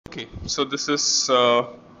Okay, so this is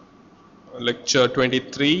lecture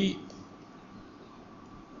 23.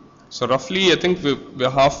 So roughly I think we're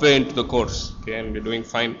halfway into the course, okay, and we're doing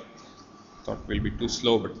fine. Thought we'll be too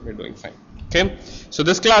slow, but we're doing fine. Okay, so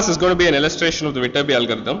this class is going to be an illustration of the Viterbi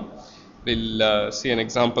algorithm. We'll see an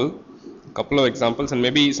example, a couple of examples, and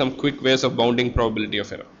maybe some quick ways of bounding probability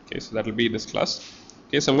of error. Okay, so that will be this class.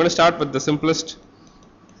 Okay, so I'm going to start with the simplest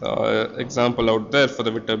example out there for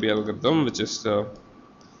the Viterbi algorithm, which is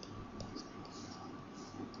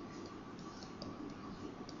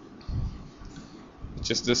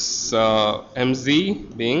this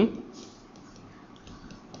mz being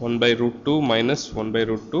 1 by root 2 minus 1 by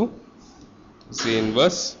root 2 z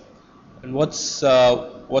inverse. And what's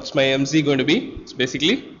my mz going to be? It's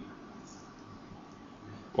basically,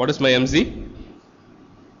 what is my mz?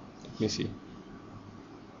 Let me see.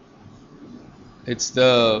 It's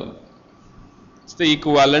the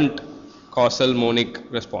equivalent causal monic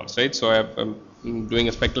response, right? So I'm doing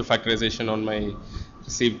a spectral factorization on my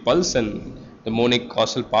received pulse, and the monic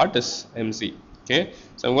causal part is mz. Okay,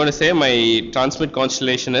 so I'm going to say my transmit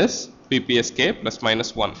constellation is ppsk plus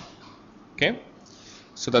minus 1. Okay,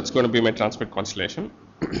 so that's going to be my transmit constellation.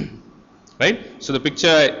 Right, so the picture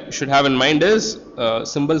I should have in mind is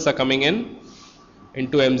symbols are coming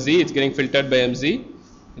into mz, it's getting filtered by mz,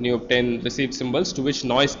 and you obtain received symbols to which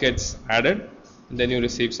noise gets added, and then you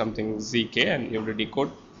receive something zk, and you have to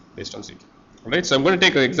decode based on zk. Alright, so I'm going to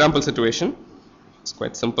take an example situation. It's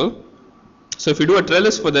quite simple. So if you do a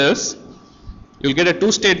trellis for this, you'll get a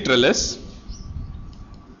two-state trellis.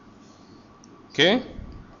 Okay,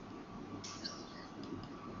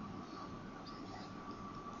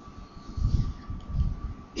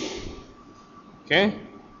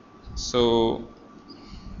 so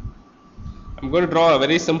I'm going to draw a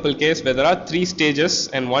very simple case where there are 3 stages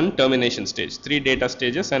and 1 termination stage, 3 data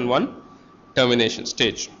stages and 1 termination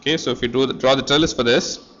stage. Okay, so if you draw the trellis for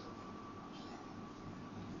this,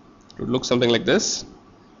 it would look something like this.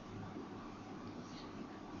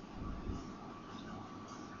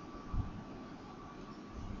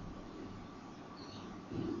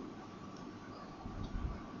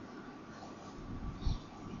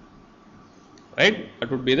 Right, that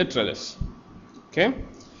would be the trellis. Okay,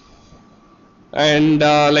 and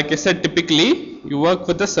like I said, typically you work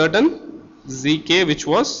with a certain zk which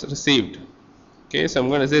was received. Okay, so I'm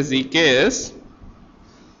going to say zk is,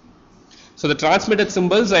 so the transmitted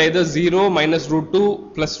symbols are either 0, minus root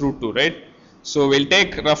 2, plus root 2, right? So we'll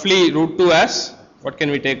take roughly root 2 as, what can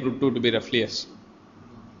we take root 2 to be roughly as?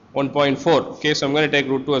 1.4. Okay, so I'm going to take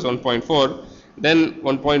root 2 as 1.4. Then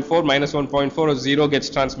 1.4 minus 1.4 of 0 gets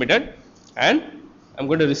transmitted, and I'm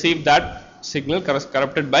going to receive that signal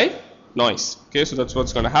corrupted by noise. Okay, so that's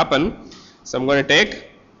what's going to happen. So I'm going to take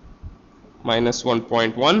minus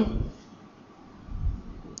 1.1,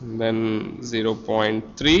 then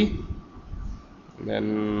 0.3,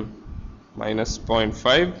 then minus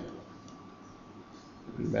 0.5,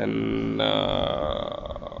 then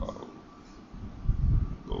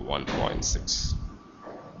 1.6.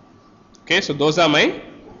 Okay, so those are my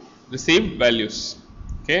received values.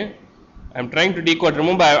 Okay, I'm trying to decode.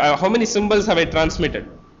 Remember, how many symbols have I transmitted?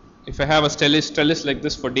 If I have a trellis like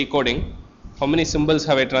this for decoding, how many symbols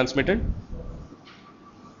have I transmitted?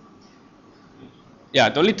 Yeah,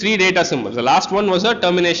 only 3 data symbols. The last one was a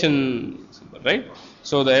termination symbol, right?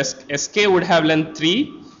 So the sk would have length 3,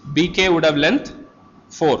 bk would have length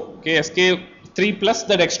 4. Okay, sk 3 plus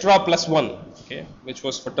that extra plus 1. Okay, which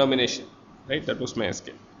was for termination, right? That was my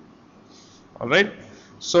sk. All right.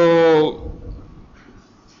 So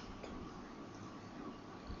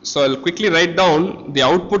I'll quickly write down the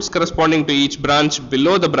outputs corresponding to each branch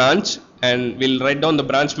below the branch, and we'll write down the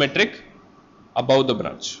branch metric above the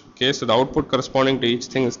branch. Okay, so the output corresponding to each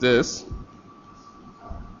thing is this.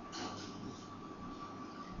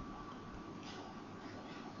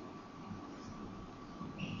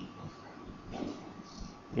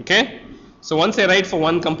 Okay, so once I write for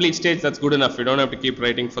one complete stage, that's good enough. You don't have to keep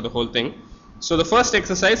writing for the whole thing. So the first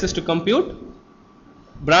exercise is to compute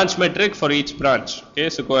branch metric for each branch.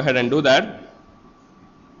 Okay, so go ahead and do that.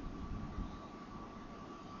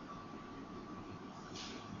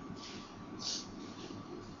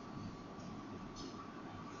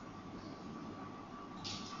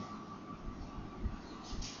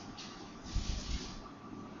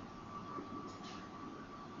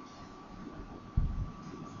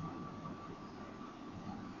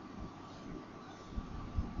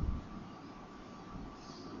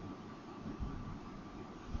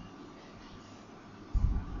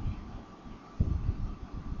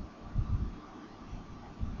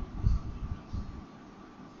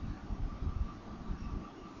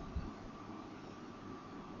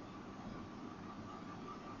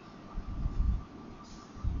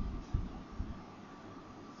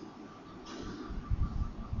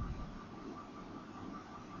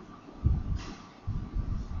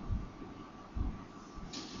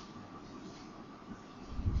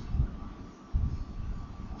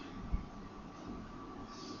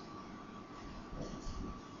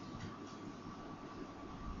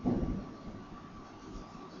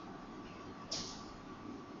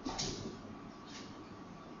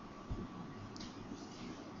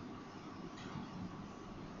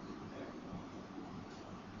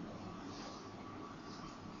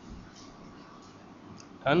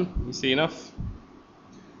 And easy enough.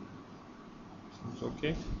 It's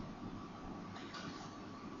okay.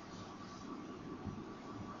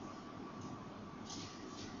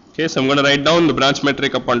 Okay, so I'm going to write down the branch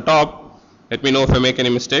metric up on top. Let me know if I make any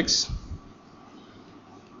mistakes.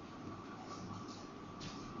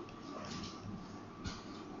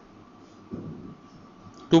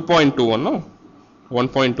 $2.21, no?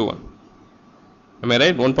 1.21. Am I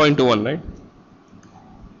right? 1.21, right?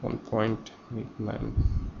 1.89.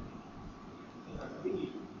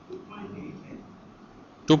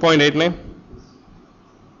 2.89?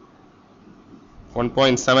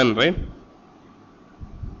 1.7, right?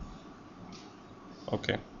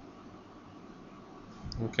 Okay.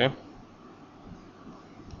 Okay.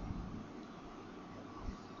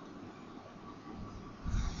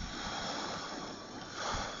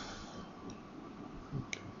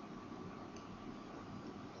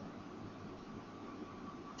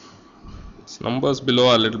 These numbers below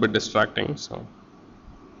are a little bit distracting, so.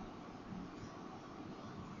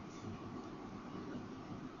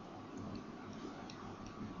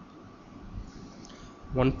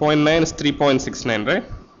 $1.9 is 3.69, right?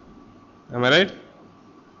 Am I right?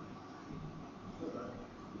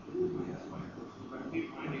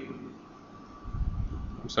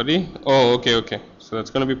 I'm sorry? Oh, okay, okay. So that's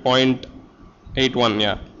going to be 0.81,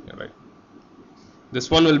 yeah, you're right.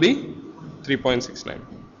 This one will be 3.69.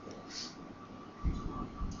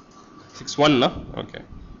 61, no? Okay.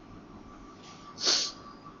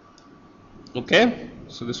 Okay,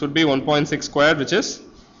 so this would be 1.6 squared, which is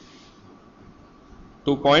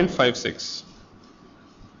 2.56.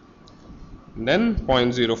 Then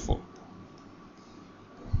 0.04.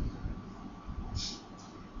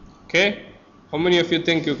 Okay, how many of you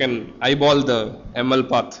think you can eyeball the ML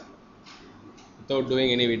path without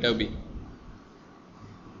doing any vitaB?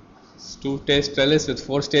 It's two-stage trellis with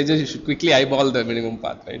 4 stages. You should quickly eyeball the minimum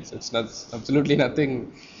path, right? So it's not absolutely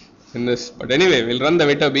nothing in this. But anyway, we'll run the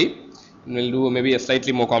vitaB and we'll do maybe a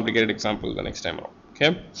slightly more complicated example the next time around.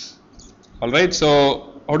 Okay. All right.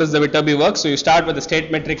 So how does the vitaB work? So you start with the state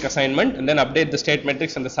metric assignment and then update the state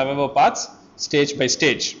metrics and the survivor paths stage by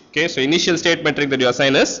stage. Okay. So initial state metric that you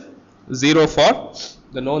assign is 0 for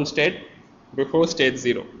the known state before stage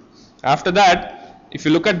 0. After that, if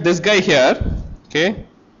you look at this guy here, okay,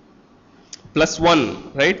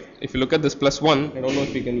 +1, right? If you look at this +1, I don't know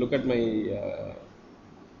if you can look at my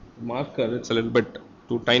marker, it's a little bit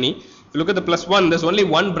too tiny. If you look at the +1, there's only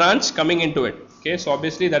one branch coming into it. Okay, so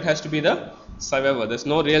obviously that has to be the survivor. There's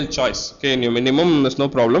no real choice. Okay, in your minimum, there's no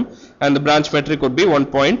problem. And the branch metric would be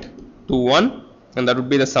 1.21, and that would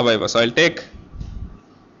be the survivor. So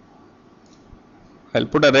I'll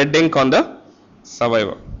put a red ink on the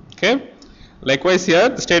survivor. Okay. Likewise here,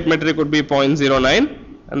 the state metric would be 0.09,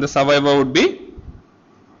 and the survivor would be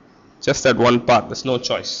just that one path. There's no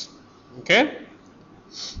choice. Okay.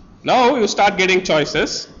 Now you start getting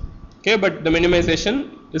choices. Okay, but the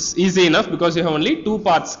minimization is easy enough because you have only 2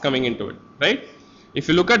 paths coming into it, right? If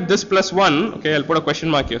you look at this +1, okay, I'll put a question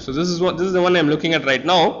mark here. So this is the one I'm looking at right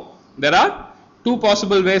now. There are 2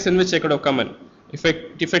 possible ways in which I could have come in. If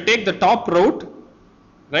I take the top route,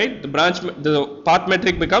 right, the path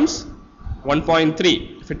metric becomes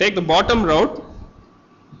 1.3. If you take the bottom route,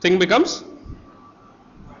 thing becomes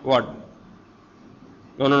what?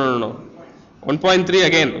 No. 1.3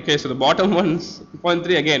 again. Okay, so the bottom one is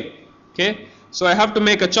 1.3 again. Okay, so I have to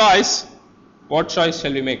make a choice. What choice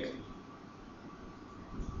shall we make?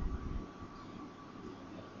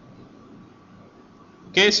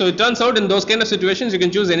 Okay, so it turns out in those kind of situations you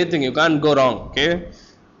can choose anything. You can't go wrong. Okay,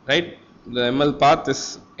 right? The ML path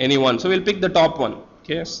is any one. So we'll pick the top one.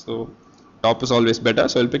 Okay, so top is always better.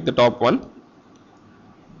 So we'll pick the top one.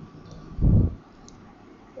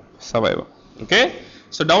 Survivor. Okay,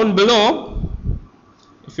 so down below,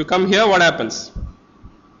 if you come here, what happens?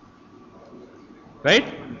 Right?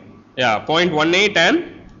 Yeah, 0.18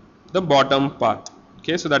 and the bottom path.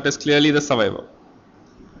 Okay, so that is clearly the survivor.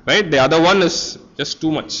 Right? The other one is just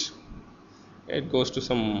too much. It goes to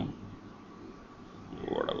some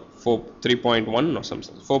whatever 3.1 or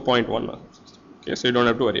something, 4.1 or something. Okay, so you don't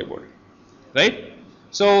have to worry about it. Right?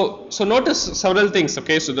 So notice several things.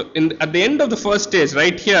 Okay, so at the end of the first stage,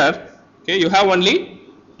 right here, okay, you have only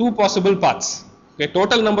 2 possible paths. Okay,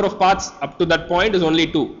 total number of paths up to that point is only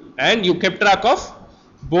 2, and you kept track of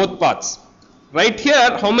both paths. Right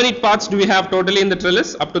here, how many paths do we have totally in the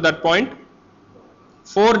trellis up to that point?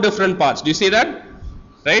 4 different paths. Do you see that?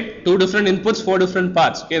 Right? 2 different inputs, 4 different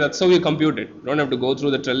paths. Okay, that's how you compute it. You don't have to go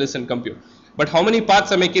through the trellis and compute. But how many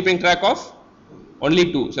paths am I keeping track of?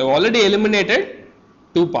 Only 2. So I've already eliminated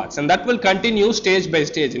 2 paths, and that will continue stage by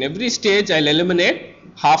stage. In every stage, I'll eliminate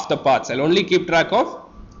half the paths. I'll only keep track of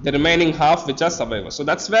the remaining half which are survivors. So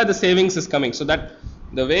that's where the savings is coming. So that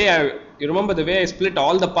the way you remember the way I split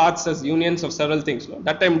all the paths as unions of several things, no?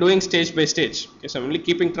 That I'm doing stage by stage. Okay, so I'm only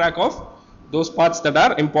keeping track of those parts that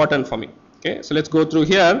are important for me. Okay, so let's go through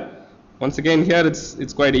here. Once again, here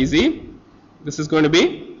it's quite easy. This is going to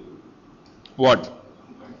be what?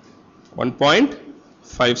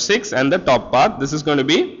 1.56, and the top part, this is going to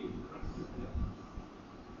be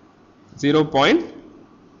 0.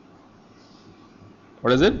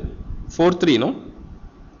 What is it? 43, no?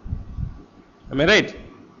 Am I right?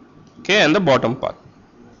 Okay, and the bottom part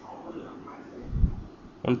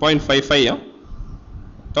 1.55. Yeah,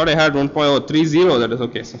 thought I had 1.30. That is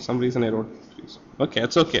okay. So for some reason I wrote 3. Okay,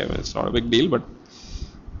 it's okay. I mean, it's not a big deal, but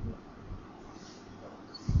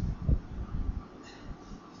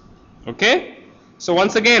okay. So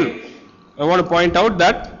once again, I want to point out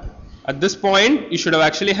that at this point you should have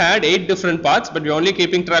actually had 8 different paths, but we're only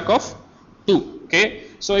keeping track of 2. Okay.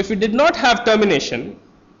 So if you did not have termination,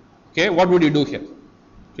 okay, what would you do here?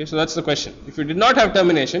 Okay, so that's the question. If you did not have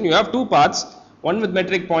termination, you have 2 paths, one with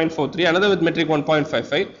metric 0.43, another with metric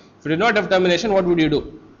 1.55. If you did not have termination, what would you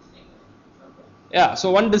do? Yeah, so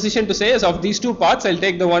one decision to say is, of these 2 paths, I'll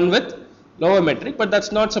take the one with lower metric, but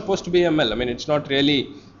that's not supposed to be ML. I mean, it's not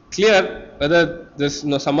really clear whether there's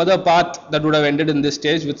some other path that would have ended in this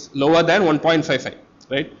stage with lower than 1.55,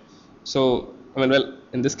 right? So, I mean, well,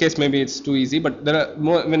 in this case, maybe it's too easy, but there are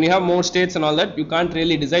more, when you have more states and all that, you can't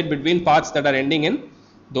really decide between paths that are ending in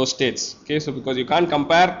those states. Okay, so because you can't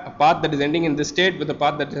compare a path that is ending in this state with a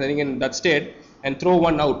path that is ending in that state and throw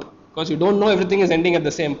one out, because you don't know everything is ending at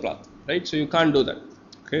the same path, right? So you can't do that.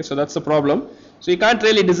 Okay, so that's the problem. So you can't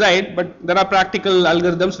really decide, but there are practical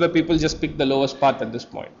algorithms where people just pick the lowest path at this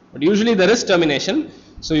point. But usually there is termination,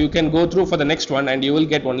 so you can go through for the next one and you will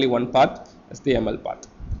get only one path as the ML path.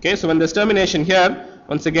 Okay, so when there's termination here,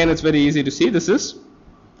 once again it's very easy to see, this is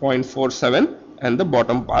 0.47 and the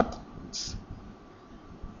bottom path.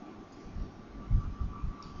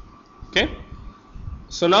 Okay,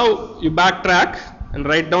 so now you backtrack and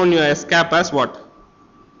write down your escape as what?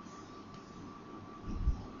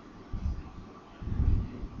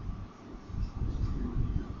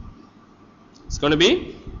 It's going to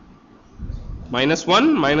be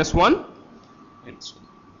 -1, -1,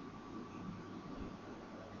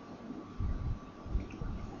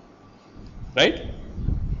 right?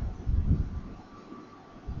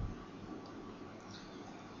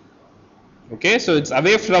 Okay, so it's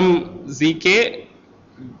away from zk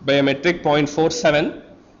by a metric 0.47,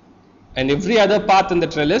 and every other path in the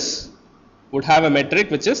trellis would have a metric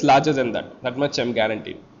which is larger than that. That much I'm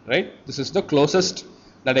guaranteed, right? This is the closest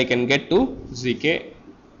that I can get to zk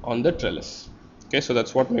on the trellis. Okay, so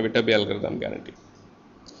that's what my Viterbi algorithm guaranteed.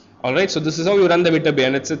 All right, so this is how you run the Viterbi,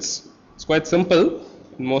 and it's quite simple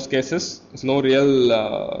in most cases. It's no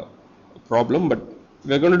real problem, but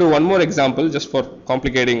we're going to do one more example just for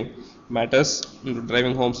complicating matters,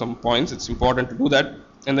 driving home some points. It's important to do that.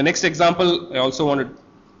 And the next example I also want to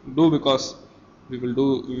do because we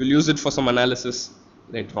will use it for some analysis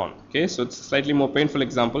later on. Okay, so it's a slightly more painful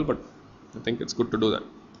example, but I think it's good to do that.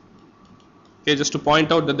 Okay, just to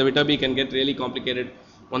point out that the Viterbi can get really complicated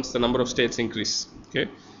once the number of states increase. Okay,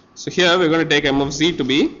 so here we're going to take m of z to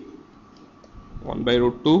be 1 by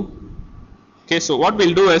root 2. Okay, so what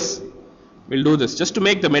we'll do is we'll do this just to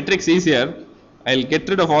make the metrics easier. I'll get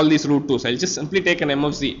rid of all these root 2s. I'll just simply take an m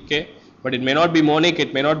of z. Okay, but it may not be monic,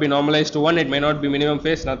 it may not be normalized to 1, it may not be minimum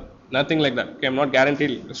phase, nothing like that. Okay, I'm not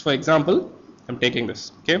guaranteed. Just for example, I'm taking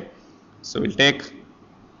this. Okay, so we'll take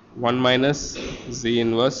 1 minus z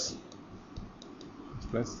inverse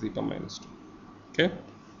plus zeta minus 2. Okay,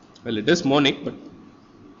 well, it is monic, but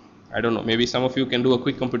I don't know, maybe some of you can do a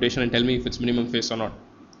quick computation and tell me if it's minimum phase or not.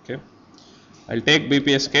 Okay, I'll take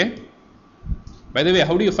bpsk. By the way,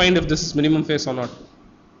 how do you find if this is minimum phase or not?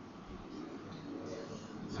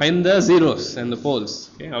 Find the zeros and the poles.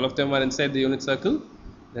 Okay, all of them are inside the unit circle,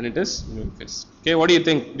 then it is minimum phase. Okay, what do you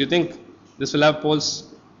think? Do you think this will have poles?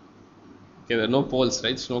 Okay, there are no poles,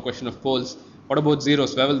 right? It's no question of poles. What about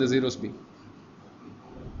zeros? Where will the zeros be?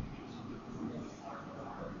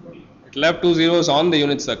 It will have 2 zeros on the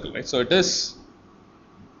unit circle, right? So it is,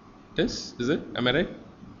 is it? Am I right?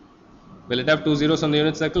 Will it have 2 zeros on the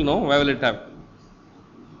unit circle? No. Where will it have?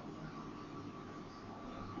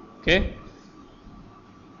 Okay.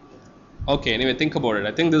 Okay, anyway, think about it.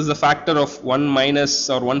 I think this is a factor of 1 minus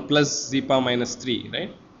or 1 plus z power minus 3,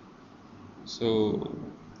 right? So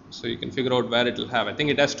you can figure out where it will have. I think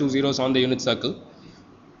it has 2 zeros on the unit circle.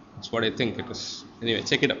 That's what I think it is. Anyway,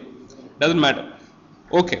 check it out. Doesn't matter.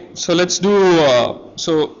 Okay, so let's do.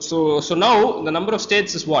 So now the number of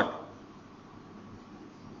states is what?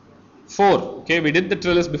 4. Okay, we did the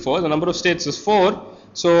trellis before. The number of states is 4.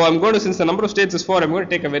 So I'm going to, since the number of states is 4, I'm going to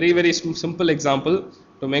take a very simple example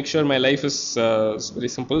to make sure my life is very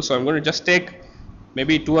simple. So I'm going to just take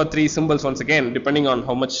maybe 2 or 3 symbols once again, depending on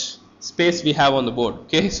how much space we have on the board.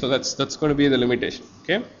 Okay, so that's going to be the limitation.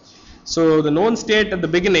 Okay, so the known state at the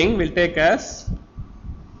beginning we'll take as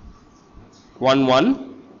 1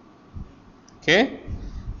 1. Okay,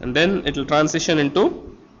 and then it will transition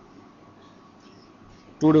into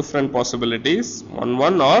two different possibilities, 1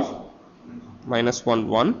 1 or minus 1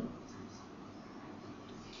 1.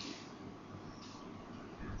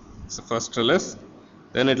 It's the first trellis.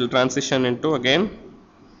 Then it will transition into again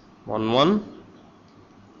 1 1,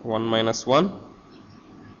 1 minus 1,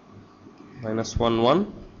 minus 1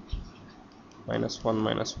 1, minus 1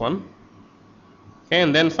 minus 1. Okay,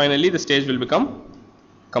 and then finally the stage will become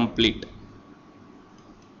complete.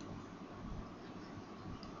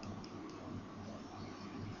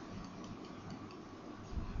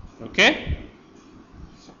 Okay,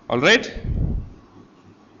 all right.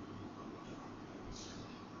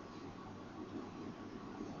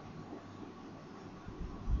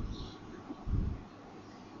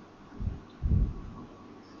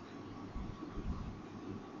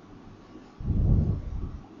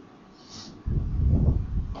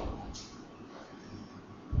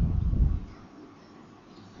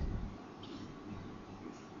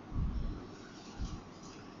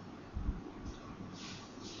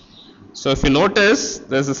 So if you notice,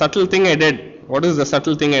 there's a subtle thing I did. What is the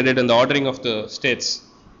subtle thing I did in the ordering of the states?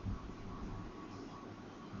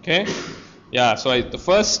 Okay, yeah. So the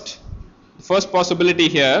first possibility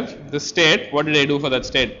here, the state. What did I do for that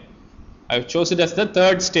state? I've chosen it as the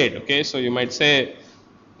third state. Okay, so you might say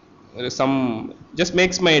there is some, just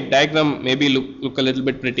makes my diagram maybe look a little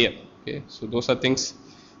bit prettier. Okay, so those are things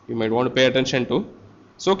you might want to pay attention to.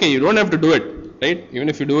 It's okay, you don't have to do it, right? Even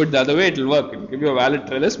if you do it the other way, it will work. It will give you a valid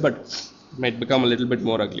trellis, but it might become a little bit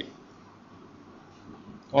more ugly.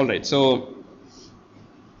 All right, so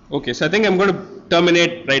okay, so I think I'm going to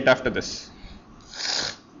terminate right after this.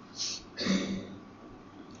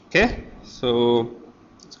 Okay, so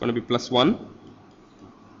it's going to be plus 1.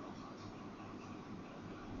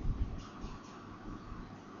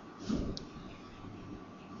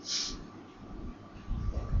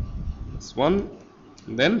 Plus 1,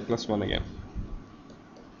 and then plus 1 again.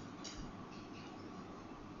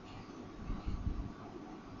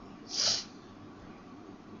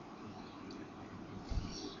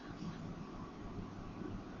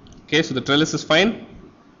 Okay, so the trellis is fine.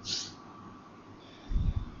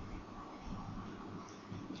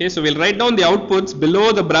 Okay, so we'll write down the outputs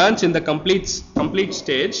below the branch in the complete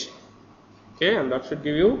stage. Okay, and that should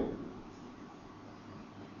give you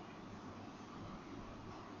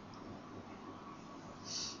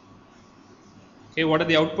okay, what are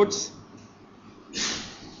the outputs?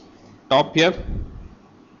 Top here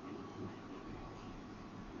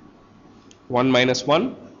 1 minus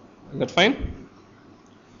 1, is that fine?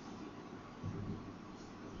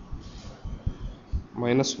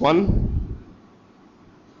 Minus 1,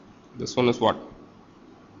 this one is what?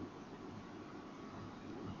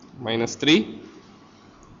 Minus 3.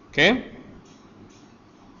 Okay,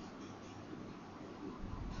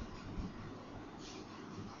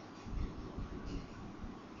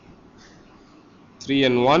 three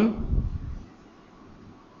and 1,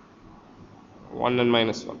 1 and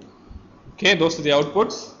minus 1. Okay, those are the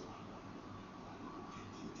outputs.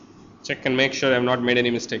 Check and make sure I have not made any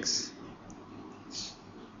mistakes.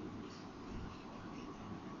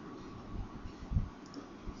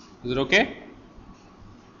 Is it okay?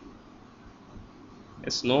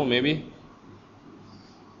 Yes, no, maybe.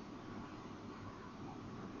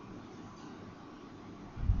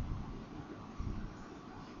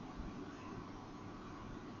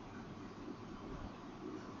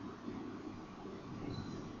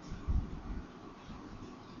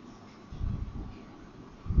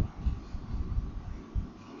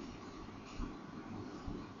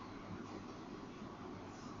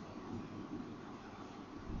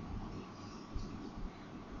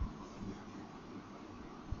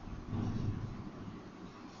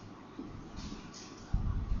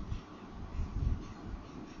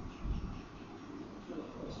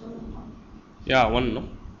 Yeah, 1, no?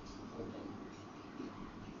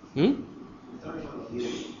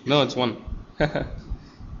 No, it's 1.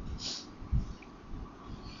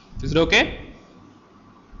 Is it okay?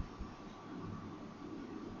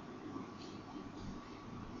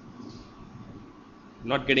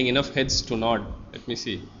 Not getting enough heads to nod. Let me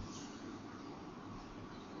see.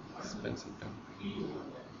 Spend some time.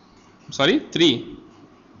 Sorry, 3.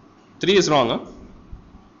 3 is wrong, huh?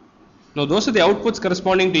 No, those are the outputs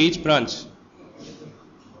corresponding to each branch.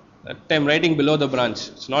 That I'm writing below the branch.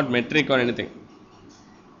 It's not metric or anything.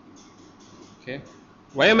 Okay.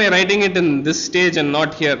 Why am I writing it in this stage and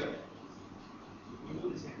not here?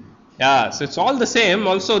 Yeah, so it's all the same.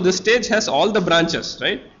 Also, this stage has all the branches,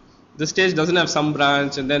 right? This stage doesn't have some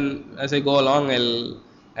branch, and then as I go along, I'll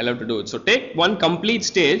have to do it. So take one complete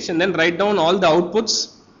stage and then write down all the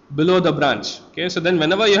outputs below the branch. Okay, so then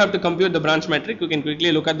whenever you have to compute the branch metric, you can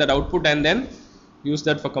quickly look at that output and then use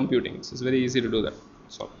that for computing. It's very easy to do that.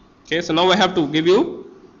 So okay, so now I have to give you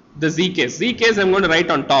the z case. Z case I'm going to write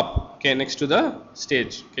on top. Okay, next to the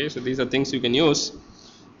stage. Okay, so these are things you can use.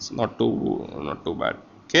 It's not too bad.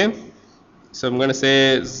 Okay, so I'm going to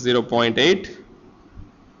say 0.8.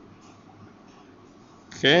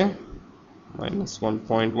 Okay, minus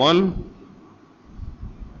 1.1.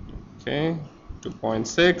 Okay,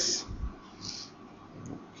 2.6.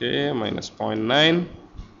 Okay, minus 0.9.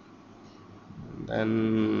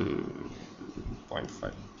 Then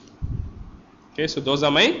 0.5. Okay, so those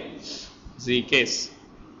are my z case.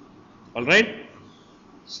 All right.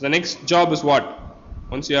 So the next job is what?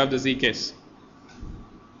 Once you have the z case,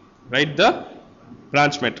 write the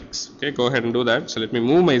branch matrix. Okay, go ahead and do that. So let me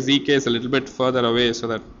move my z case a little bit further away so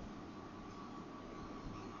that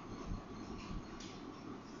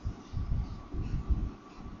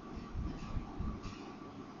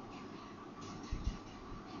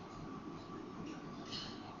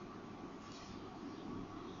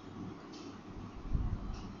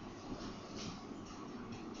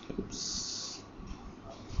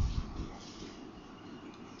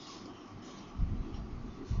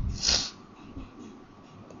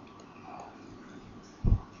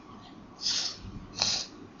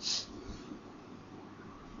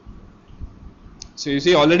so you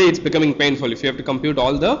see already it's becoming painful if you have to compute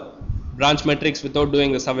all the branch matrix without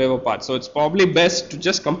doing the survivor part. So it's probably best to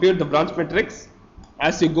just compute the branch matrix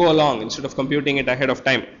as you go along instead of computing it ahead of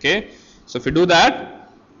time. Okay, so if you do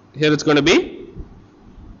that, here it's going to be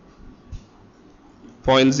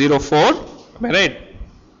 0.04, am I right?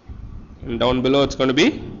 And down below it's going to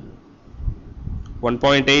be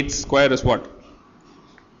 1.8 square is what?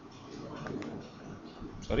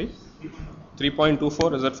 Sorry,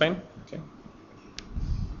 3.24, is that fine? Okay.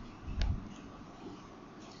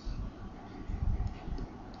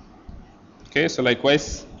 Okay, so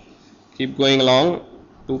likewise, keep going along.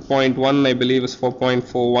 2.1 I believe is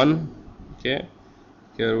 4.41. Okay,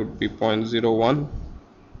 here would be 0.01.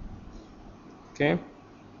 Okay,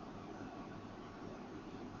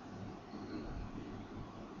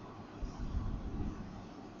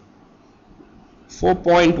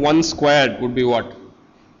 .1 squared would be what?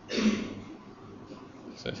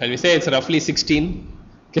 So shall we say it's roughly 16?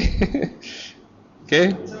 Okay,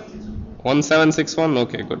 okay, 1761.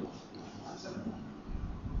 Okay, good.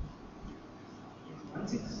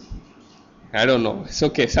 I don't know. It's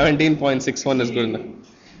okay. 17.61 is good enough.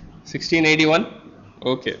 1681.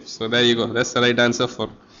 Okay, so there you go. That's the right answer for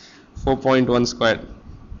 4.1 squared.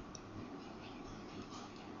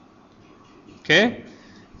 Okay,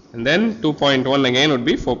 and then 2.1 again would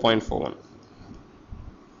be 4.41.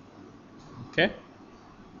 Okay,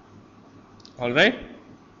 all right.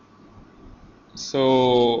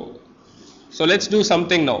 So let's do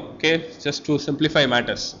something now. Okay, just to simplify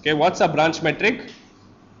matters. Okay, what's a branch metric?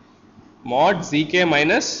 Mod zk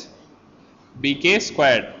minus bk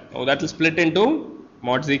squared. Now that will split into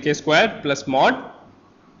mod zk squared plus mod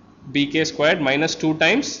bk squared minus 2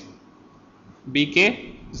 times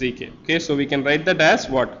bk zk. Okay, so we can write that as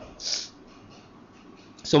what?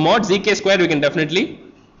 So mod zk squared we can definitely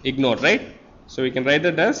ignore, right? So we can write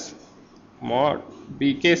that as mod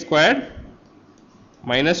bk squared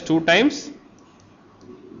minus 2 times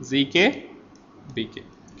zk bk.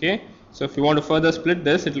 Okay, so if you want to further split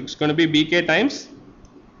this, it's going to be bk times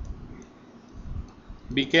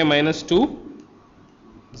bk minus 2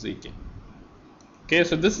 zk. Okay,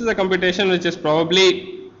 so this is a computation which is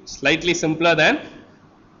probably slightly simpler than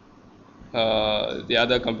the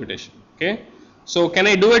other computation. Okay, so can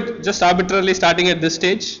I do it just arbitrarily starting at this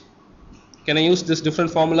stage? Can I use this different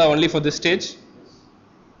formula only for this stage?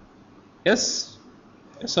 Yes?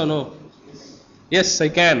 Yes or no? Yes, I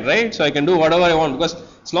can, right? So I can do whatever I want, because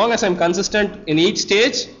as long as I'm consistent in each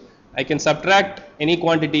stage, I can subtract any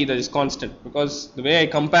quantity that is constant, because the way I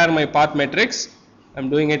compare my path matrix, I'm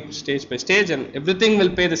doing it stage by stage and everything will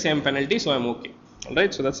pay the same penalty, so I'm okay.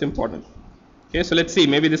 Alright, so that's important. Okay, so let's see,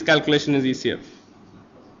 maybe this calculation is easier.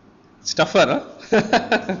 It's tougher,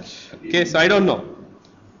 huh? Okay, so I don't know.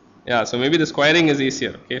 Yeah, so maybe the squaring is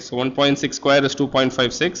easier. Okay, so 1.6 square is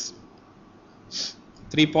 2.56.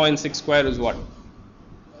 3.6 square is what?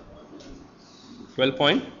 12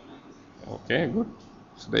 point? Okay, good.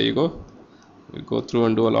 So there you go. We'll go through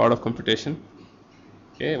and do a lot of computation.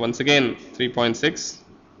 Okay, once again 3.6.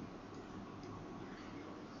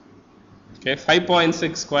 Okay,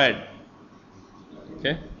 5.6 squared.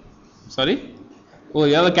 Okay, sorry. Oh,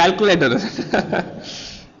 you have a calculator.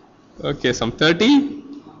 Okay, some 30.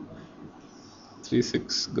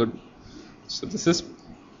 36. Good. So this is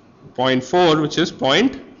 0.4, which is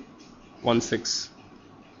 0.16.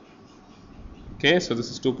 Okay, so this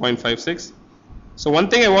is 2.56. So one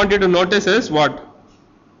thing I want you to notice is what?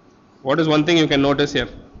 What is one thing you can notice here?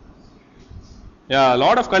 Yeah, a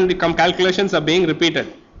lot of calculations are being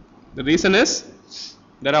repeated. The reason is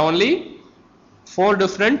there are only 4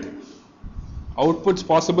 different outputs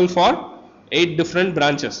possible for 8 different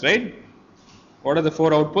branches, right? What are the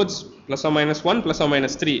 4 outputs? Plus or minus 1, plus or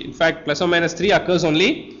minus 3. In fact, plus or minus 3 occurs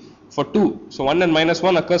only for 2. So 1 and minus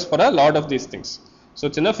 1 occurs for a lot of these things. So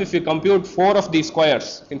it's enough if you compute 4 of these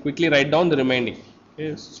squares. You can quickly write down the remaining. Okay,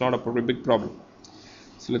 it's not a big problem.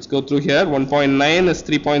 So let's go through here. 1.9 is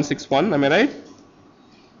 3.61. Am I right?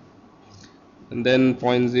 And then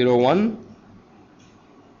 0.01.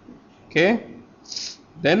 Okay.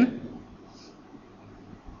 Then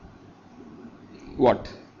what?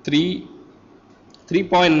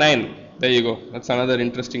 3.9. There you go. That's another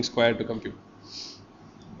interesting square to compute.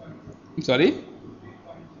 I'm sorry?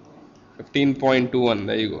 15.21.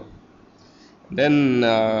 There you go. Then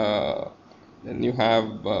you have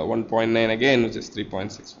 1.9 again, which is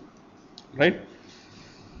 3.61. Right?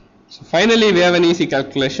 So finally, we have an easy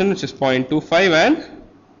calculation, which is 0.25 and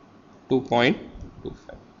 2.25.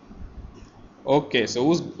 Okay, so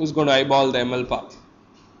who's going to eyeball the ML path?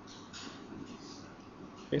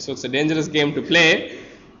 Okay, so it's a dangerous game to play,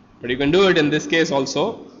 but you can do it in this case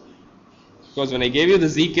also. Because when I gave you the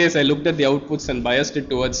Z case, I looked at the outputs and biased it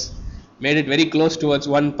towards, made it very close towards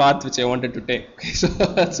one path which I wanted to take. Okay, so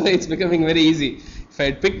that's why it's becoming very easy. If I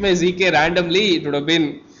had picked my ZK randomly, it would have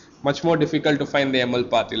been much more difficult to find the ML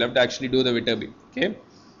path. You'll have to actually do the Viterbi. Okay,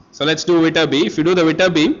 so let's do Viterbi. If you do the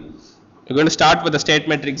Viterbi, you're going to start with the state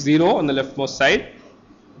metric 0 on the leftmost side.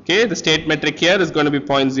 Okay, the state metric here is going to be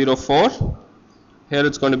 0.04. Here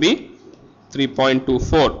it's going to be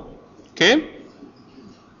 3.24. Okay,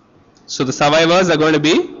 so the survivors are going to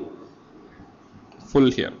be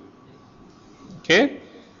full here. Okay,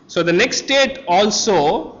 so the next state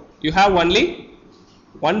also you have only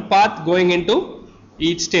one path going into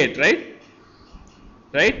each state, right?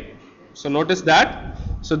 So notice that.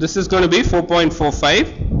 So this is going to be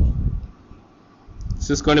 4.45. This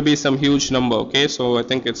is going to be some huge number. Okay, so I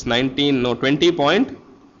think it's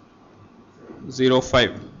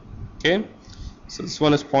 20.05. Okay, so this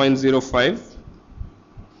one is 0.05.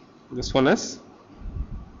 This one is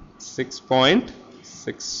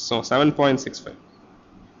 6.6, so 7.65.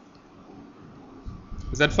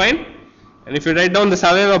 Is that fine? And if you write down the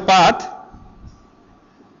survivor path,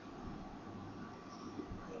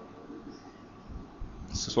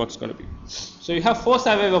 this is what's going to be. So you have 4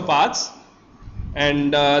 survivor paths,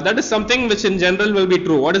 and that is something which in general will be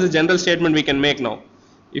true. What is the general statement we can make now?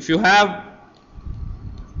 If you have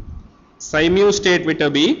psi mu state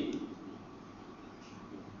Viterbi,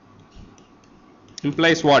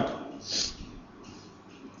 implies what?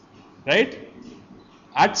 Right?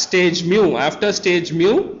 At stage mu, after stage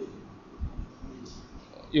mu,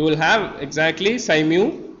 you will have exactly psi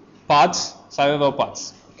mu paths, survivor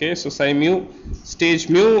paths. Okay, so psi mu, stage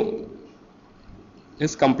mu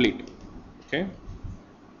is complete. Okay,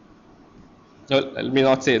 well, let me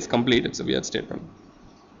not say it's complete, it's a weird statement.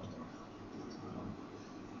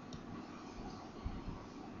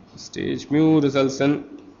 Stage mu results in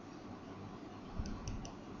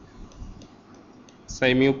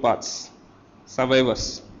psi mu paths,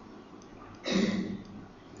 survivors.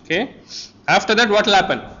 Okay, after that what will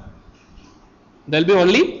happen? There will be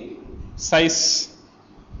only size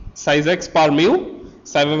x per mu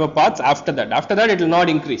survivor paths after that. After that it will not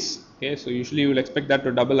increase. Okay, so usually you will expect that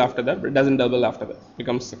to double after that, but it doesn't double after that. It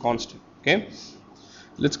becomes a constant. Okay,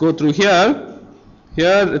 let's go through here.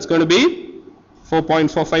 Here it's going to be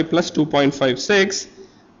 4.45 plus 2.56,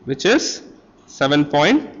 which is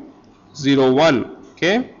 7.01.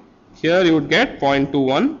 Okay, here you would get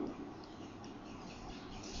 0.21.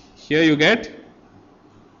 Here you get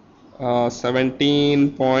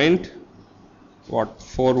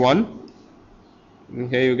 17.41, and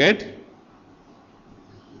here you get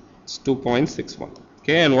it's 2.61.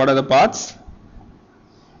 Okay, and what are the paths?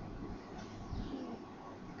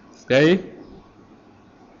 This guy.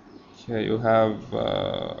 Here you have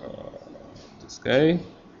this guy.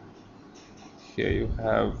 Here you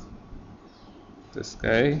have this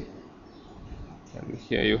guy, and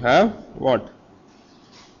here you have what?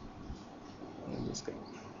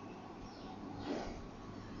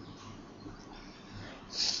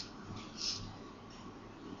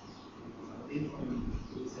 I'm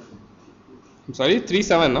sorry,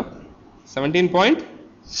 37, no?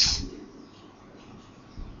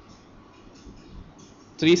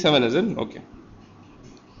 17.37 is it? Okay.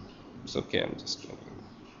 It's okay, I'm just.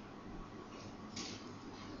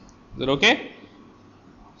 Is it okay?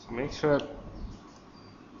 So make sure.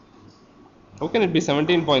 How can it be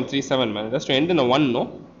 17.37, man? It has to end in a 1,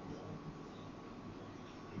 no?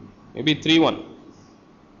 Maybe 3-1.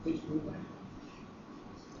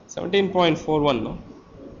 17.41, no?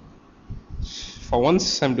 For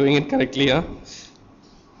once, I'm doing it correctly, huh?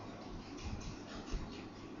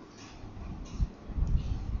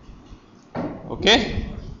 Okay?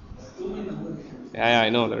 Yeah, I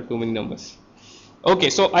know, there are too many numbers. Okay,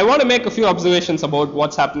 so I want to make a few observations about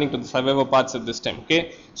what's happening to the survivor paths at this time.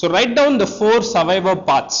 Okay, so write down the 4 survivor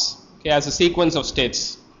paths, okay, as a sequence of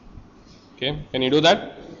states. Okay, can you do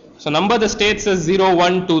that? So number the states as 0,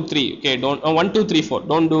 1, 2, 3. Okay, don't 1, 2, 3, 4.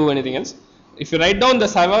 Don't do anything else. If you write down the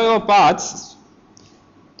survivor paths,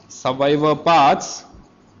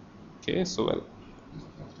 okay, so well.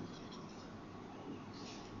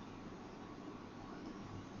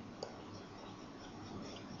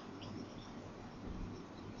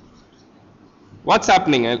 What's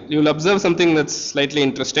happening? You'll observe something that's slightly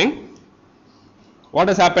interesting. What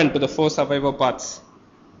has happened to the 4 survivor paths?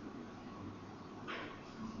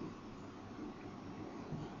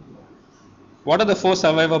 What are the 4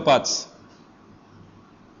 survivor paths?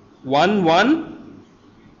 1, 1,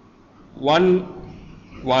 1,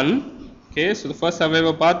 1. Okay, so the first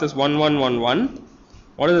survivor path is 1, 1, 1, 1.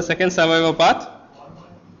 What is the second survivor path?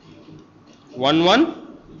 1,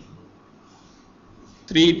 1,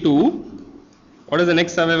 3, 2. What is the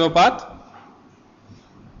next survivor path?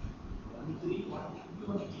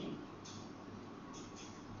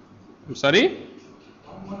 I'm sorry?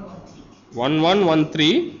 1, 1, 1,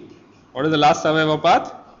 3. What is the last survivor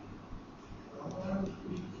path?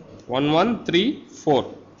 1, 1, 3,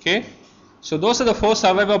 4. Okay. So those are the 4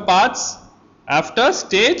 survivor paths after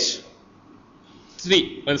stage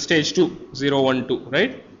 3, well stage 2, 0, 1, 2,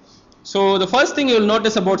 right? So the first thing you will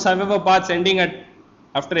notice about survivor paths ending at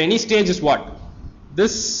after any stage is what?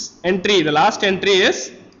 This entry, the last entry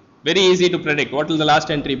is very easy to predict. What will the last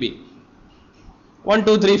entry be? 1,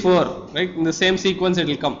 2, 3, 4, right? In the same sequence it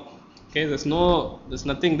will come. Okay, there's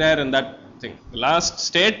nothing there in that thing. The last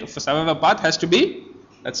state of a survivor path has to be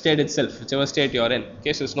that state itself, whichever state you are in.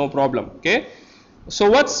 Okay, so it's no problem. Okay, so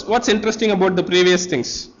what's interesting about the previous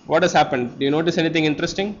things? What has happened? Do you notice anything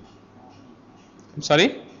interesting? I'm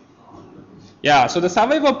sorry? Yeah, so the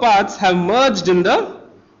survivor paths have merged in the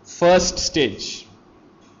first stage.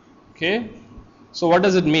 Okay, so what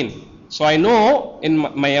does it mean? So I know in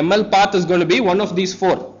my ML path is going to be one of these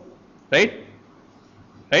 4, right?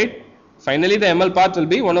 Right? Finally, the ML path will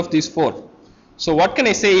be one of these 4. So what can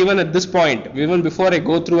I say even at this point, even before I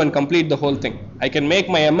go through and complete the whole thing? I can make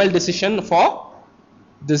my ML decision for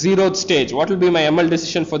the 0th stage. What will be my ML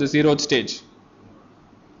decision for the 0th stage?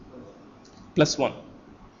 +1.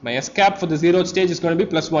 My S-cap for the 0th stage is going to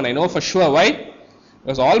be +1. I know for sure. Why?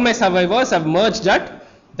 Because all my survivors have merged at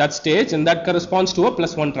that stage, and that corresponds to a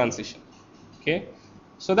 +1 transition. Okay.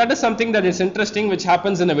 So that is something that is interesting, which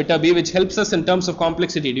happens in a Viterbi, which helps us in terms of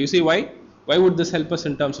complexity. Do you see why? Why would this help us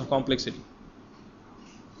in terms of complexity?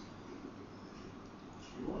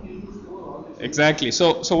 Exactly.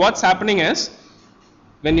 So what's happening is,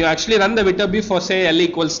 when you actually run the Viterbi for say L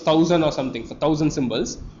equals 1000 or something, for 1000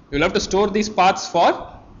 symbols, you'll have to store these paths for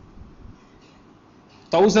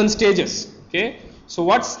 1000 stages. Okay. So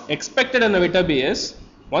what's expected in a Viterbi is,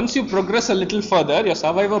 once you progress a little further, your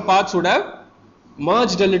survivor paths would have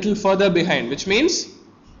merged a little further behind, which means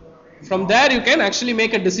from there you can actually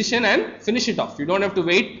make a decision and finish it off. You don't have to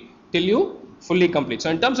wait till you fully complete. So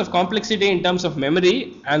in terms of complexity, in terms of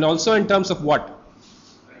memory, and also in terms of what?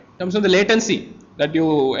 In terms of the latency that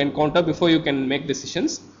you encounter before you can make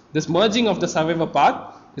decisions, this merging of the survivor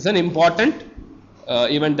path is an important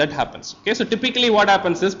event that happens. Okay, so typically what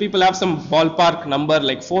happens is, people have some ballpark number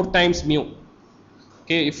like 4 times mu.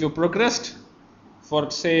 Okay, if you progressed for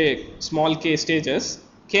say small k stages,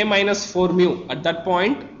 k minus 4 mu, at that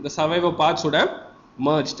point the survivor paths would have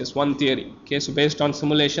merged, is one theory. Okay, so based on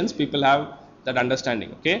simulations, people have that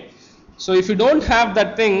understanding. Okay, so if you don't have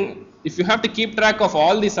that thing, if you have to keep track of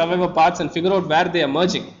all the survivor paths and figure out where they are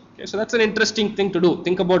merging, okay, so that's an interesting thing to do.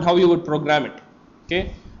 Think about how you would program it.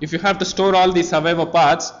 Okay, if you have to store all the survivor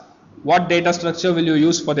paths, what data structure will you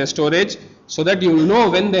use for their storage, so that you will know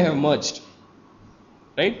when they have merged,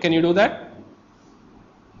 right? Can you do that?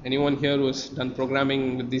 Anyone here who has done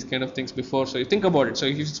programming with these kind of things before? So you think about it. So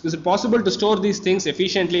is it possible to store these things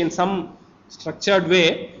efficiently in some structured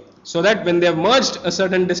way, so that when they have merged a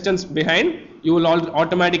certain distance behind, you will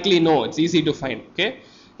automatically know. It's easy to find. Okay,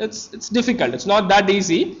 it's difficult. It's not that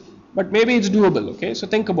easy, but maybe it's doable. Okay, so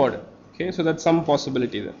think about it. Okay, so that's some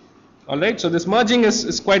possibility there. All right. So this merging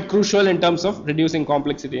is quite crucial in terms of reducing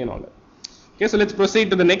complexity and all that. Okay, so let's proceed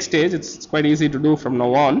to the next stage. It's quite easy to do from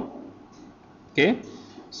now on. Okay,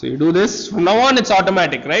 so you do this from now on. It's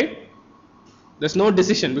automatic, right? There's no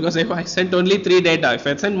decision, because if I sent only 3 data, if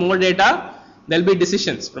I send more data, there'll be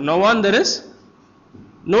decisions. From now on, there is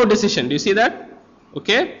no decision. Do you see that?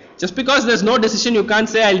 Okay, just because there's no decision, you can't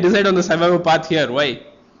say I'll decide on the survivor path here. Why?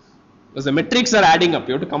 Because the metrics are adding up.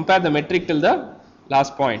 You have to compare the metric till the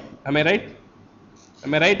last point. Am I right?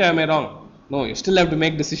 Am I right or am I wrong? No, you still have to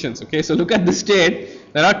make decisions. Okay, so look at this state.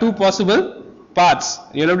 There are 2 possible paths.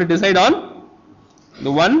 You'll have to decide on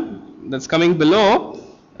the one that's coming below,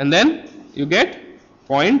 and then you get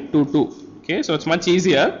 0.22. Okay, so it's much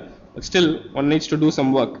easier, but still one needs to do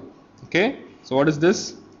some work. Okay, so what is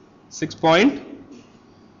this?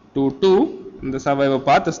 6.22 in the survivor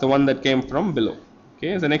path is the one that came from below.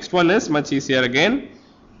 Okay, the next one is much easier again.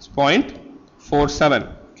 It's 0.47.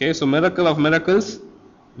 Okay, so miracle of miracles,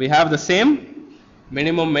 we have the same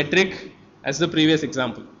minimum metric as the previous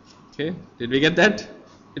example. Okay, did we get that?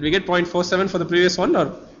 Did we get 0.47 for the previous one,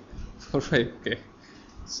 or 45? Okay,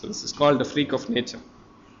 so this is called the freak of nature.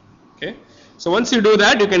 Okay, so once you do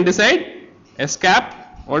that, you can decide S cap.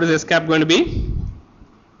 What is S cap going to be?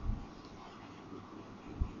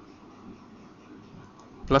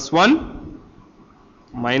 +1,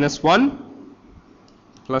 -1,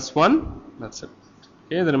 +1. That's it.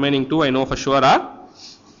 Okay, the remaining 2 I know for sure are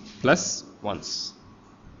 +1s.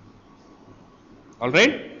 All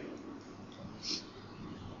right.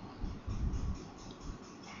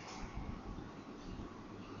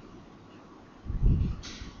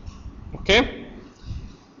 Okay,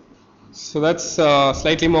 so that's a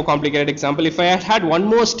slightly more complicated example. If I had had one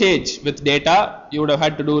more stage with data, you would have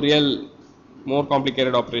had to do real more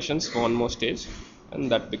complicated operations for one more stage,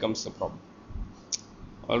 and that becomes the problem.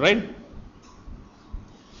 All right.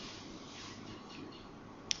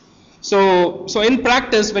 So in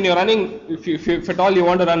practice, when you're running, if at all you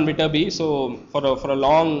want to run Viterbi, so for a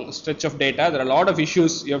long stretch of data, there are a lot of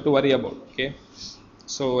issues you have to worry about. Okay.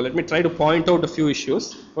 So let me try to point out a few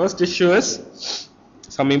issues. First issue is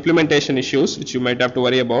some implementation issues which you might have to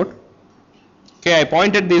worry about. Okay, I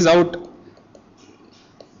pointed these out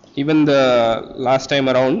even the last time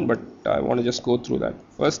around, but I want to just go through that.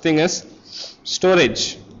 First thing is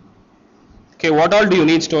storage. Okay, what all do you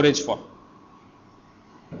need storage for?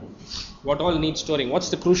 What all needs storing? What's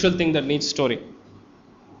the crucial thing that needs storing?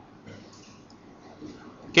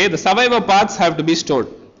 Okay, the survivor paths have to be stored.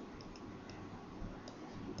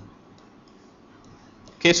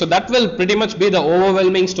 Okay, so that will pretty much be the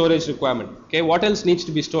overwhelming storage requirement. Okay, what else needs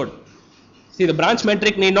to be stored? See, the branch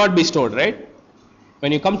metric need not be stored, right?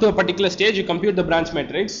 When you come to a particular stage, you compute the branch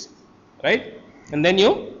metrics, right? And then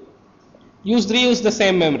you reuse the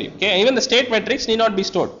same memory. Okay, even the state metrics need not be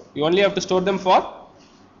stored. You only have to store them for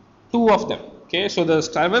 2 of them. Okay, so the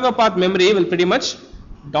survivor path memory will pretty much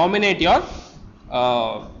dominate your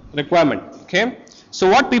requirement. Okay. So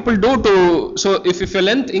what people do to, so if your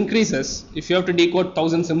length increases, if you have to decode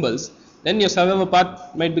 1000 symbols, then your survivor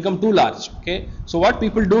path might become too large. Okay, so what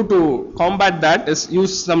people do to combat that is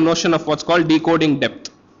use some notion of what's called decoding depth.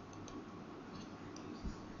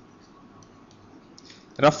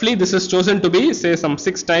 Roughly this is chosen to be, say, some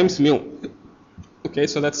 6 times mu. Okay,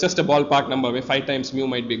 so that's just a ballpark number, where 5 times mu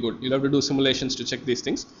might be good. You'll have to do simulations to check these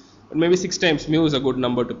things, but maybe 6 times mu is a good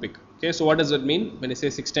number to pick. Okay, so what does it mean when I say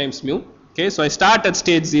 6 times mu? Okay, so I start at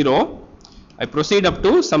stage 0, I proceed up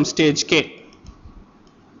to some stage k.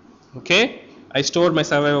 Okay, I store my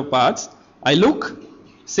survivor paths, I look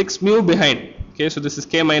 6 mu behind. Okay, so this is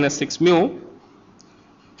k minus 6 mu.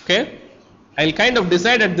 Okay, I'll kind of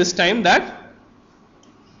decide at this time that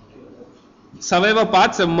survivor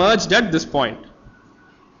paths have merged at this point.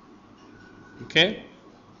 Okay,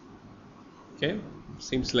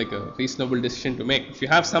 seems like a reasonable decision to make. If you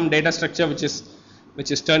have some data structure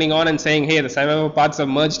which is turning on and saying, hey, the survivor paths are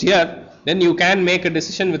merged here, then you can make a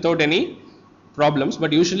decision without any problems.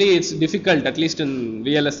 But usually it's difficult, at least in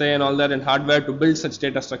VLSI and all that, and hardware, to build such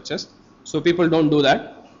data structures. So people don't do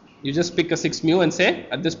that. You just pick a 6 mu and say,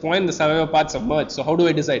 at this point the survivor paths are merged. So how do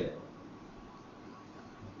I decide?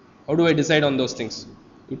 How do I decide on those things?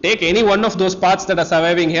 You take any one of those paths that are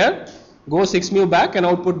surviving here, go 6 mu back and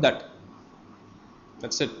output that.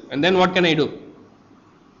 That's it. And then what can I do?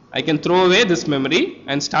 I can throw away this memory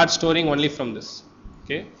and start storing only from this.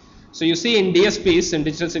 Okay. So you see in DSPs, in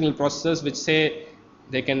digital signal processors, which say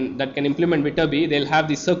that can implement Viterbi, they'll have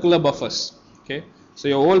these circular buffers. Okay. So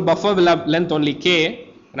your whole buffer will have length only k,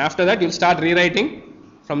 and after that you'll start rewriting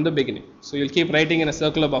from the beginning. So you'll keep writing in a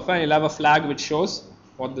circular buffer, and you'll have a flag which shows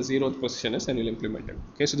what the 0th position is, and you'll implement it.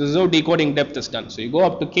 Okay, so this is how decoding depth is done. So you go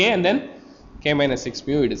up to k and then k minus 6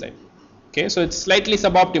 mu you decide. Okay, so it's slightly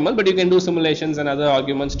suboptimal, but you can do simulations and other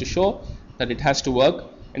arguments to show that it has to work.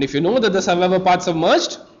 And if you know that the survivor paths have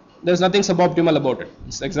merged, there's nothing suboptimal about it.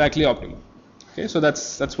 It's exactly optimal. Okay, so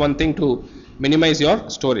that's one thing to minimize your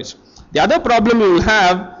storage. The other problem you will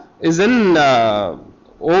have is in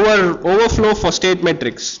overflow for state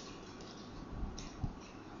matrix.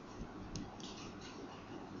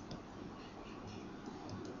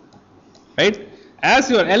 Right? As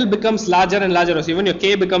your L becomes larger and larger, or even your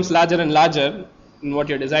K becomes larger and larger in what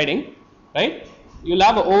you're deciding, right? You'll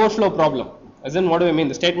have an overflow problem. As in, what do I mean?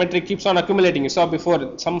 The state metric keeps on accumulating. You saw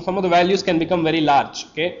before, some of the values can become very large.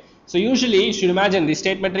 Okay, so usually you should imagine the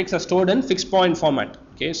state metrics are stored in fixed point format.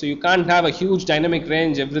 Okay, so you can't have a huge dynamic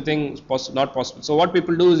range. Everything is not possible. So what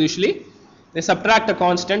people do is usually they subtract a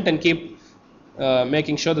constant and keep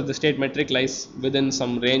making sure that the state metric lies within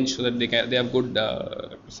some range so that they have good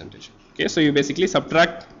representation. Okay, so you basically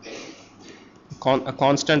subtract a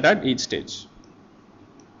constant at each stage.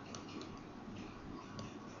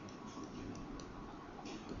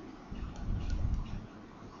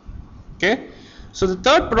 Okay, so the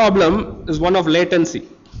third problem is one of latency.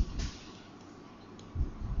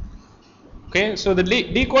 Okay, so the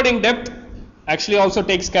decoding depth actually also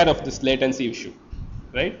takes care of this latency issue,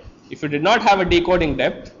 right? If you did not have a decoding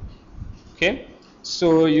depth, okay,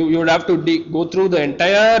 so you would have to go through the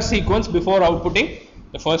entire sequence before outputting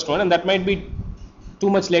the first one, and that might be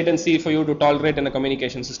too much latency for you to tolerate in a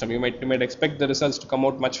communication system. You might expect the results to come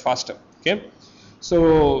out much faster. Okay,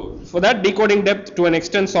 so for that, decoding depth to an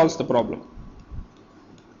extent solves the problem.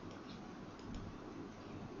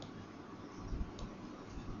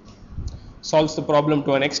 Solves the problem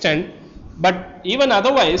to an extent, but even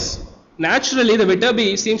otherwise, naturally the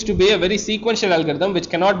Viterbi seems to be a very sequential algorithm which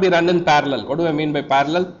cannot be run in parallel. What do I mean by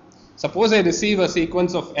parallel? Suppose I receive a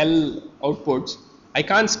sequence of L outputs, I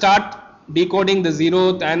can't start decoding the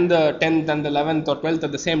 0th and the 10th and the 11th or 12th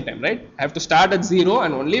at the same time, right? I have to start at 0,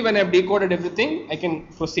 and only when I have decoded everything I can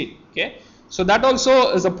proceed. Okay, so that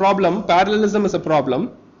also is a problem. Parallelism is a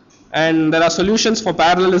problem, and there are solutions for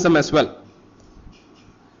parallelism as well.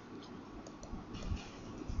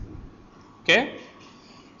 Okay,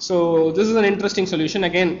 so this is an interesting solution,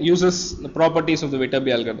 again uses the properties of the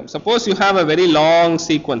Viterbi algorithm. Suppose you have a very long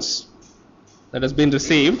sequence that has been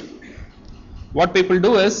received. What people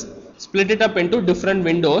do is split it up into different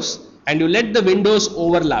windows, and you let the windows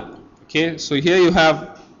overlap. Okay, so here you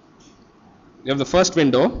have the first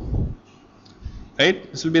window,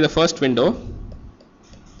 right? This will be the first window.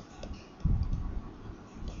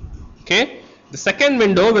 Okay, the second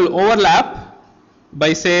window will overlap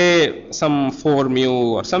by say some 4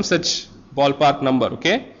 mu or some such ballpark number,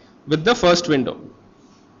 okay, with the first window.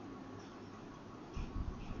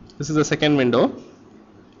 This is the second window,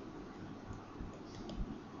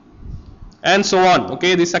 and so on.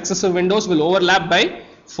 Okay, these successive windows will overlap by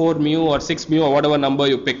 4 mu or 6 mu or whatever number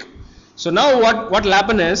you pick. So now what will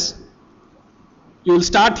happen is you will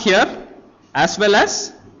start here as well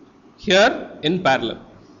as here in parallel.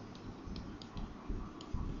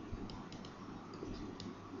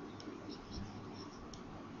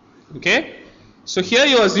 Okay, so here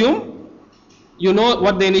you assume you know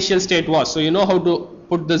what the initial state was, so you know how to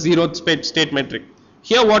put the 0th state metric.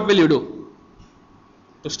 Here what will you do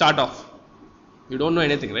to start off? You don't know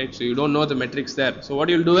anything, right? So you don't know the metrics there. So what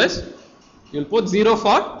you'll do is you'll put 0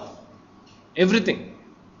 for everything.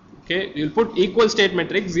 Okay, you'll put equal state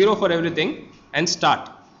metric 0 for everything and start.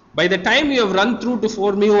 By the time you have run through to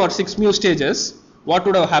 4 mu or 6 mu stages, what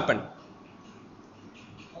would have happened?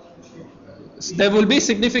 There will be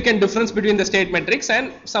significant difference between the state metrics,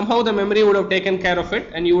 and somehow the memory would have taken care of it,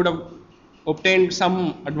 and you would have obtained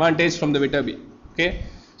some advantage from the Viterbi. Okay,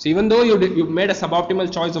 so even though you made a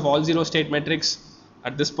suboptimal choice of all 0 state metrics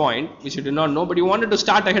at this point, which you did not know, but you wanted to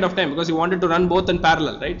start ahead of time because you wanted to run both in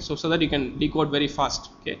parallel, right? So that you can decode very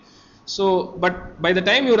fast. Okay, so but by the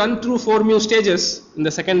time you run through 4 mu stages in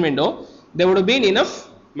the second window, there would have been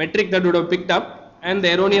enough metric that would have picked up, and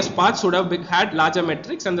the erroneous paths would have had larger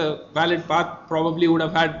metrics, and the valid path probably would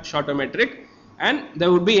have had shorter metric, and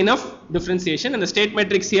there would be enough differentiation, and the state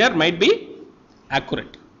metrics here might be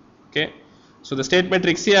accurate. Okay, so the state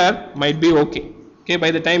metrics here might be okay. Okay,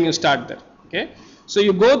 by the time you start there. Okay, so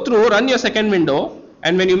you go through, run your second window,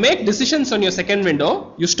 and when you make decisions on your second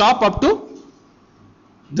window, you stop up to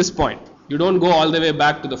this point. You don't go all the way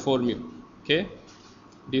back to the 4 mu. Okay,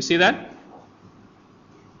 do you see that?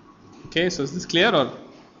 Okay, so is this clear or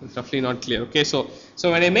It's roughly not clear. Okay, so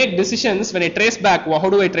when I make decisions, when I trace back, how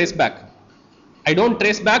do I trace back? I don't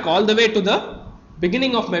trace back all the way to the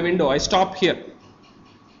beginning of my window. I stop here.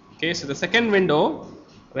 Okay, so the second window,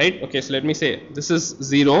 right? Okay, so let me say this is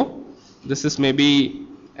 0. This is maybe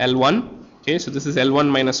L1. Okay, so this is L1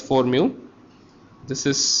 minus 4 mu. This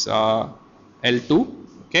is L2.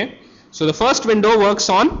 Okay, so the first window works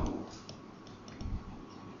on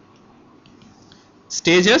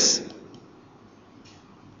stages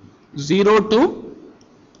 0 to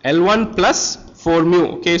L1 plus 4 mu.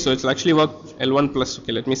 Okay, so it's actually work L1 plus,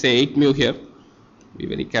 okay, let me say 8 mu here. Be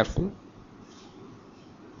very careful.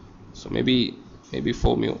 So maybe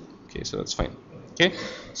 4 mu. Okay, so that's fine. Okay,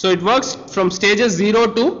 so it works from stages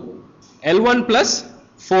 0 to L1 plus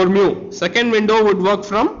 4 mu. Second window would work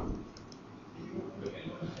from,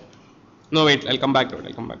 no wait, I'll come back to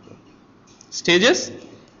it. Stages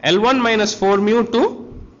L1 minus 4 mu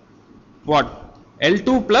to what?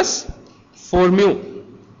 L2 plus 4 mu.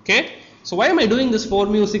 Okay, so why am I doing this 4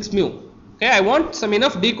 mu, 6 mu? Okay, I want some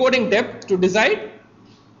enough decoding depth to decide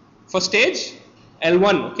for stage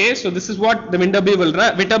L1. Okay, so this is what the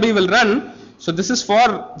Viterbi will run. So this is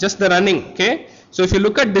for just the running. Okay, so if you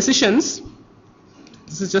look at decisions,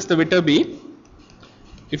 this is just the Viterbi.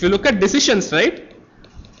 If you look at decisions, right?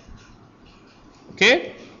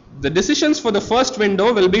 Okay, the decisions for the first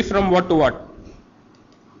window will be from what to what?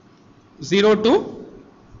 0 to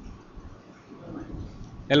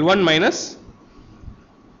L1 minus,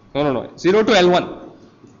 no, 0 to L1.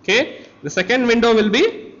 Okay, the second window will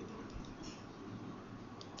be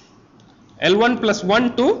L1 plus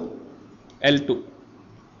 1 to L2. Do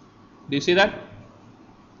you see that?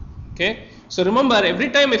 Okay, so remember, every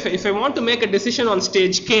time if I want to make a decision on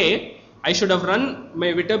stage K, I should have run my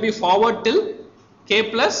Viterbi forward till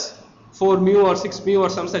K plus 4 mu or 6 mu or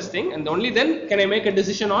some such thing, and only then can I make a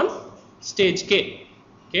decision on stage K.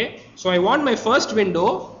 Okay, so I want my first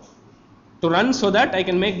window to run so that I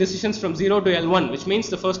can make decisions from 0 to L1, which means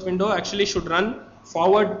the first window actually should run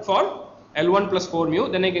forward for L1 plus 4 mu,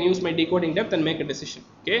 then I can use my decoding depth and make a decision.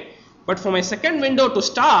 Okay, but for my second window to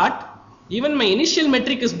start, even my initial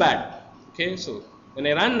metric is bad. Okay, so when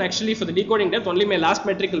I run actually for the decoding depth, only my last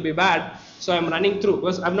metric will be bad, so I'm running through,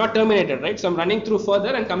 because I'm not terminated, right? So I'm running through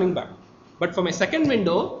further and coming back. But for my second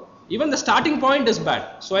window, even the starting point is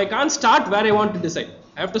bad, so I can't start where I want to decide.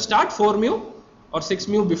 I have to start 4 mu or 6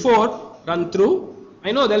 mu before, run through.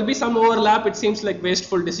 I know there will be some overlap, it seems like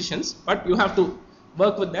wasteful decisions, but you have to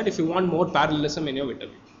work with that if you want more parallelism in your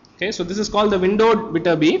Viterbi. Okay, so this is called the windowed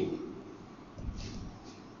Viterbi.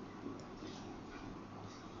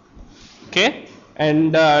 Okay,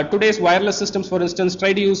 and today's wireless systems, for instance,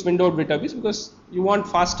 try to use windowed Viterbis because you want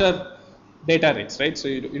faster data rates, right? So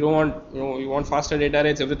you don't want, you want faster data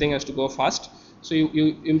rates, everything has to go fast. So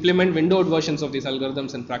you implement windowed versions of these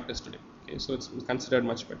algorithms in practice today. Okay, so it's considered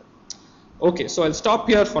much better. Okay, so I'll stop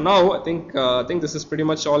here for now. I think this is pretty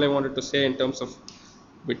much all I wanted to say in terms of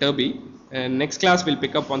Viterbi. And next class we'll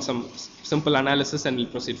pick up on some simple analysis and we'll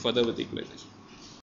proceed further with equalization.